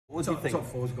What do you think? Top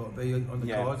four's got to be on the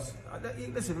Yeah. cards.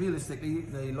 Listen, realistically,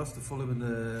 they lost to Fulham in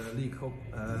the League Cup,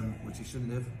 which he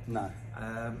shouldn't have. No.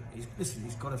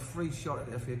 He's got a free shot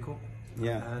at the FA Cup.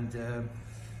 Yeah. And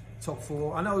top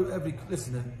four. I know the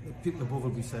people above will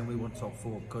be saying we want top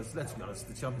four because let's be honest,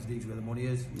 the Champions League's where the money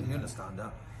is. Yeah. You understand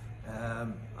that.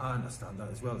 I understand that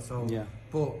as well. So, yeah.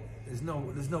 But there's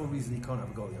no reason he can't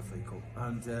have a go at the FA Cup.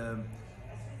 And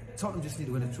Tottenham just need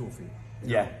to win a trophy.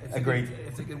 Yeah, agreed.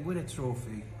 If they can win a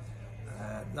trophy,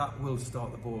 that will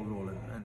start the ball rolling.